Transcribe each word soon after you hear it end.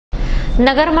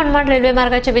Nagar Manmad railway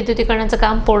मार्गाच्या विद्युतीकरणाचं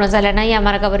काम पूर्ण झाल्याने या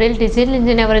मार्गावरील डिझेल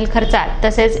इंजिनावरील खर्चात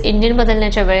तसेच इंजिन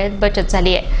बदलण्याच्या वेळेत बचत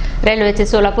झाली आहे। रेल्वेचे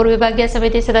सोलापूर विभागीय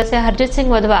समिती सदस्य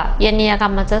हरजीतसिंग वधवा यांनी या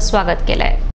कामाचं स्वागत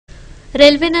केलंय।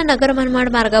 रेल्वेने नगर मनमाड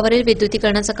मार्गावरील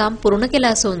विद्युतीकरणाचं काम पूर्ण केलं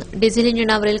असून डिझेल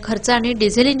इंजिनावरील खर्च आणि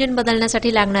डिझेल इंजिन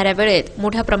बदलण्यासाठी लागणाऱ्या वेळेत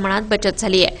मोठ्या प्रमाणात बचत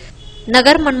झाली आहे।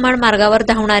 नगर मनमाड मार्गावर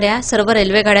धावणाऱ्या सर्व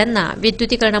रेल्वे गाड्यांना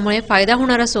विद्युतीकरणामुळे फायदा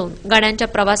होणार असून गाड्यांच्या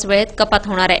प्रवास वेळेत कपात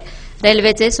होणार आहे।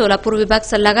 रेल्वेचे सोलापूर विभाग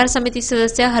सल्लागार समिती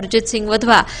सदस्य हरजीतसिंग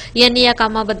वधवा यांनी या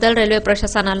कामाबद्दल रेल्वे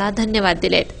प्रशासनाला धन्यवाद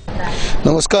दिलेत।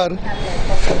 नमस्कार।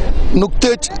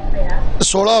 नुकतेच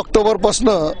 16 ऑक्टोबर पासून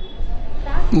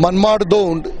मनमाड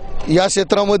दौंड या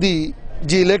क्षेत्रामध्ये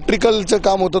जी इलेक्ट्रिकलचं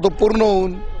काम होतं तो पूर्ण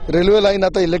होऊन रेल्वे लाईन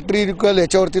आता इलेक्ट्रिकल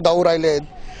याच्यावरती धावू राहिले आहेत।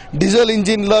 डिझेल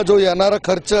इंजिनला जो येणारा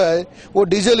खर्च आहे वो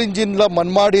डिझेल इंजिनला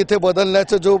मनमाड येथे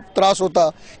बदलण्याचा जो त्रास होता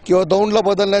किंवा दौंडला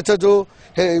बदलण्याचा जो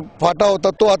हे फाटा होता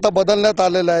तो आता बदलण्यात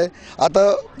आलेला आहे। आता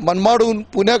मनमाडहून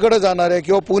पुण्याकडे जाणाऱ्या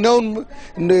किंवा पुण्याहून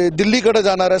दिल्लीकडे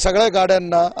जाणाऱ्या सगळ्या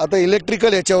गाड्यांना आता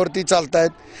इलेक्ट्रिकल याच्यावरती चालतायत।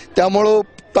 त्यामुळे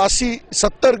ताशी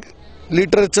 70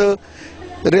 लिटरचं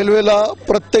रेल्वेला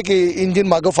प्रत्येक इंजिन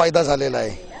मागे फायदा झालेला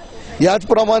आहे।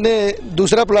 याचप्रमाणे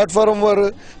दुसऱ्या प्लॅटफॉर्मवर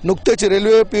नुकतेच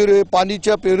रेल्वे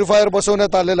पाणीच्या प्युरिफायर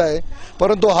बसवण्यात आलेला आहे,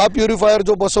 परंतु हा प्युरिफायर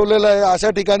जो बसवलेला आहे अशा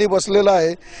ठिकाणी बसलेला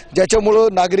आहे ज्याच्यामुळे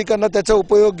नागरिकांना त्याचा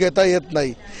उपयोग घेता येत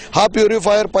नाही। हा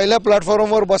प्युरिफायर पहिल्या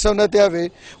प्लॅटफॉर्मवर बसवण्यात यावे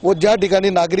व ज्या ठिकाणी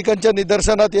नागरिकांच्या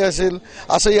निदर्शनात असेल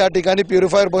असं या ठिकाणी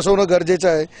प्युरिफायर बसवणं गरजेचं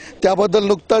आहे। त्याबद्दल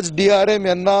नुकताच DRM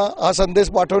यांना हा संदेश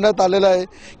पाठवण्यात आलेला आहे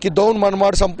की दौंड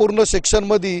मनमाड संपूर्ण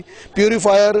सेक्शनमध्ये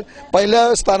प्युरिफायर पहिल्या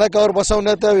स्थानकावर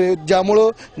बसवण्यात यावे ज्यामुळे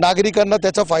नागरिकांना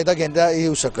त्याचा फायदा घेता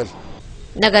येऊ शकेल।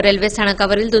 नगर रेल्वे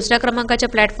स्थानकावरील दुसऱ्या क्रमांकाच्या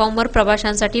प्लॅटफॉर्मवर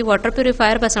प्रवाशांसाठी वॉटर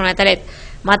प्युरिफायर बसवण्यात आलेत,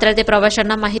 मात्र ते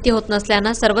प्रवाशांना माहिती होत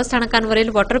नसल्याने सर्व स्थानकांवरील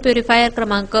वॉटर प्युरिफायर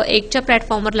क्रमांक 1च्या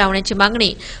प्लॅटफॉर्मवर लावण्याची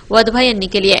मागणी वधवा यांनी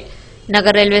केली आहे।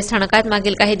 नगर रेल्वे स्थानकात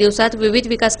मागील काही दिवसात विविध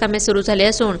विकास कामे सुरू झाली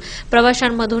असून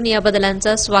प्रवाशांमधून या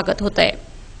बदलांचं स्वागत होत आहे।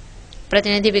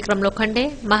 प्रतिनिधी विक्रम लोखंडे,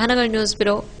 महानगर न्यूज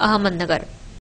ब्युरो, अहमदनगर।